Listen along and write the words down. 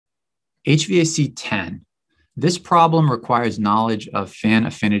HVAC 10. This problem requires knowledge of fan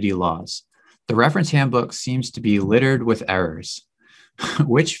affinity laws. The reference handbook seems to be littered with errors.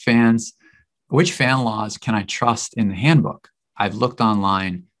 which fan laws can I trust in the handbook? I've looked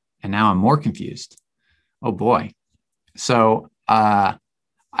online and now I'm more confused. Oh boy. So I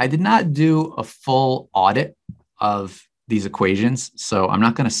did not do a full audit of these equations, so I'm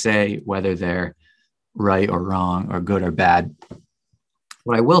not going to say whether they're right or wrong or good or bad.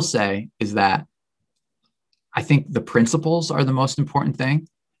 What I will say is that I think the principles are the most important thing.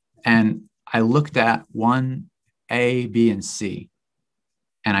 And I looked at 1A, B, and C,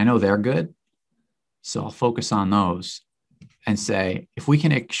 and I know they're good. So I'll focus on those and say, if we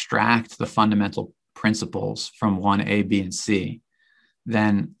can extract the fundamental principles from 1A, B, and C,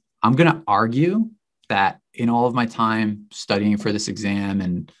 then I'm going to argue that in all of my time studying for this exam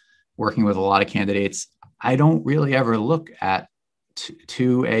and working with a lot of candidates, I don't really ever look at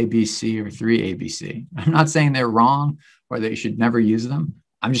 2ABC or 3ABC. I'm not saying they're wrong or that you should never use them.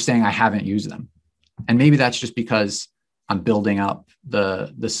 I'm just saying I haven't used them. And maybe that's just because I'm building up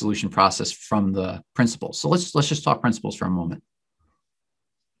the solution process from the principles. So let's just talk principles for a moment.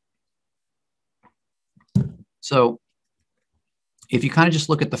 So if you kind of just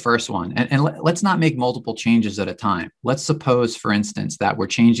look at the first one, and let's not make multiple changes at a time. Let's suppose, for instance, that we're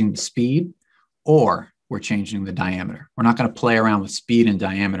changing the speed or we're changing the diameter. We're not going to play around with speed and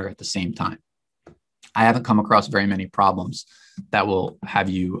diameter at the same time. I haven't come across very many problems that will have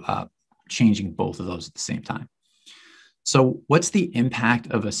you changing both of those at the same time. So what's the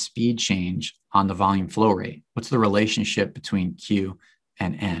impact of a speed change on the volume flow rate? What's the relationship between Q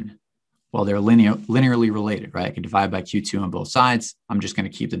and N? Well, they're linearly related, right? I can divide by Q2 on both sides. I'm just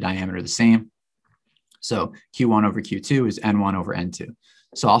going to keep the diameter the same. So Q1 over Q2 is N1 over N2.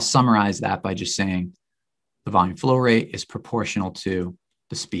 So I'll summarize that by just saying the volume flow rate is proportional to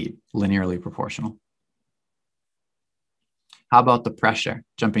the speed, linearly proportional. How about the pressure?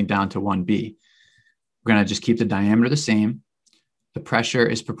 Jumping down to 1B. We're going to just keep the diameter the same. The pressure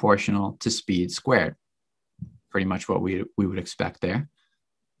is proportional to speed squared. Pretty much what we would expect there.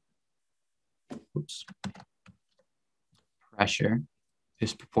 Oops. Pressure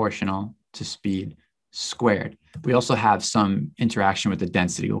is proportional to speed squared. We also have some interaction with the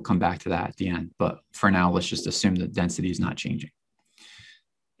density. We'll come back to that at the end. But for now, let's just assume that density is not changing.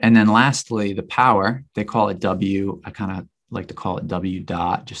 And then lastly, the power, they call it W. I kind of like to call it W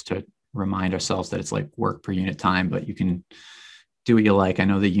dot just to remind ourselves that it's like work per unit time, but you can do what you like. I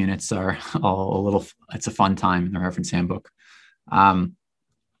know the units are all a little, it's a fun time in the reference handbook.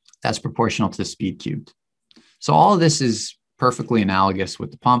 That's proportional to the speed cubed. So all of this is perfectly analogous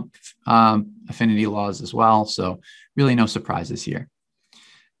with the pump affinity laws as well. So really no surprises here.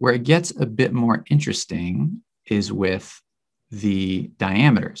 Where it gets a bit more interesting is with the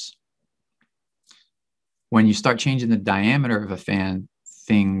diameters. When you start changing the diameter of a fan,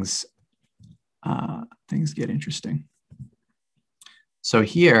 things get interesting. So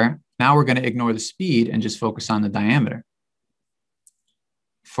here, now we're going to ignore the speed and just focus on the diameter.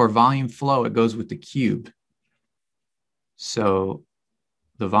 For volume flow, it goes with the cube. So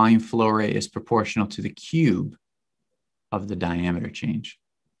the volume flow rate is proportional to the cube of the diameter change.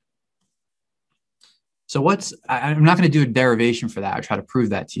 So I'm not going to do a derivation for that or try to prove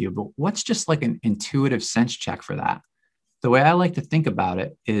that to you, but what's just like an intuitive sense check for that? The way I like to think about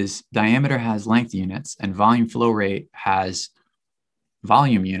it is diameter has length units and volume flow rate has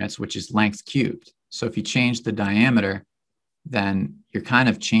volume units, which is length cubed. So if you change the diameter, then you're kind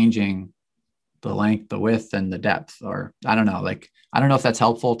of changing the length, the width, and the depth, or I don't know, like, I don't know if that's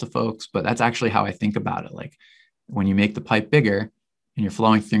helpful to folks, but that's actually how I think about it. Like when you make the pipe bigger and you're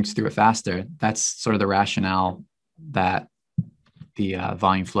flowing things through it faster, that's sort of the rationale that the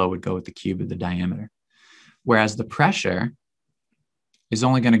volume flow would go with the cube of the diameter. Whereas the pressure is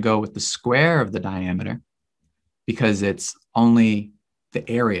only going to go with the square of the diameter because it's only the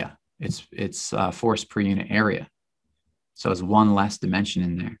area. It's force per unit area. So it's one less dimension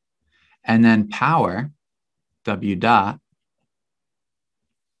in there. And then power, W dot,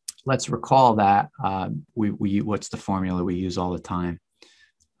 let's recall that what's the formula we use all the time?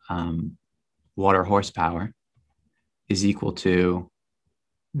 Water horsepower is equal to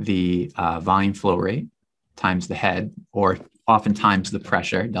the volume flow rate times the head, or oftentimes the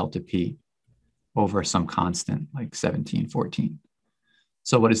pressure, delta P, over some constant like 17, 14.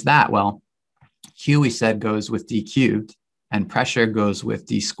 So what is that? Well, Q, we said, goes with D cubed, and pressure goes with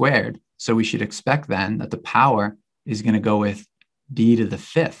D squared. So we should expect then that the power is going to go with D to the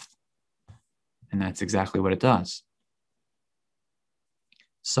fifth. And that's exactly what it does.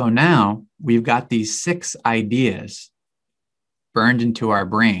 So now we've got these 6 ideas burned into our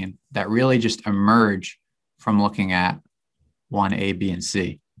brain that really just emerge from looking at 1A, B, and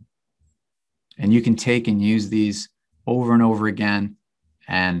C. And you can take and use these over and over again.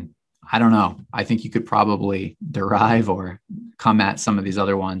 And I don't know, I think you could probably derive or come at some of these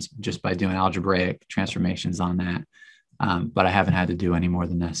other ones just by doing algebraic transformations on that. But I haven't had to do any more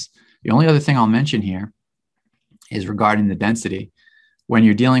than this. The only other thing I'll mention here is regarding the density. When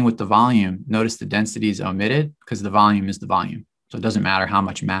you're dealing with the volume, notice the density is omitted because the volume is the volume. So it doesn't matter how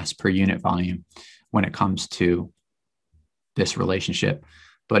much mass per unit volume when it comes to this relationship.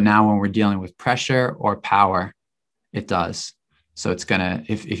 But now when we're dealing with pressure or power, it does. So it's gonna,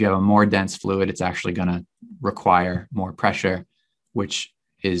 if you have a more dense fluid, it's actually gonna require more pressure, which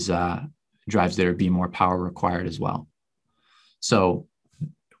is drives there to be more power required as well. So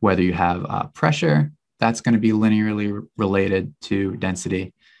whether you have pressure, that's going to be linearly related to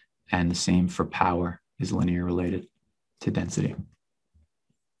density, and the same for power is linear related to density.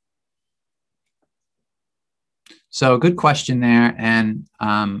 So good question there. And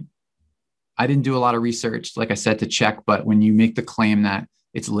I didn't do a lot of research, like I said, to check, but when you make the claim that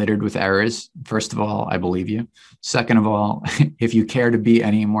it's littered with errors, first of all, I believe you. Second of all, if you care to be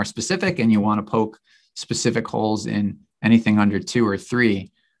any more specific and you want to poke specific holes in anything under 2 or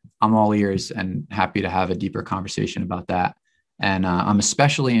 3, I'm all ears and happy to have a deeper conversation about that. And I'm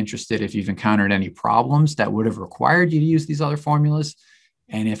especially interested if you've encountered any problems that would have required you to use these other formulas.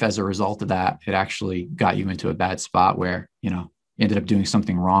 And if as a result of that, it actually got you into a bad spot where, you ended up doing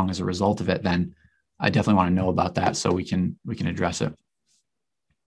something wrong as a result of it, then I definitely want to know about that so we can address it.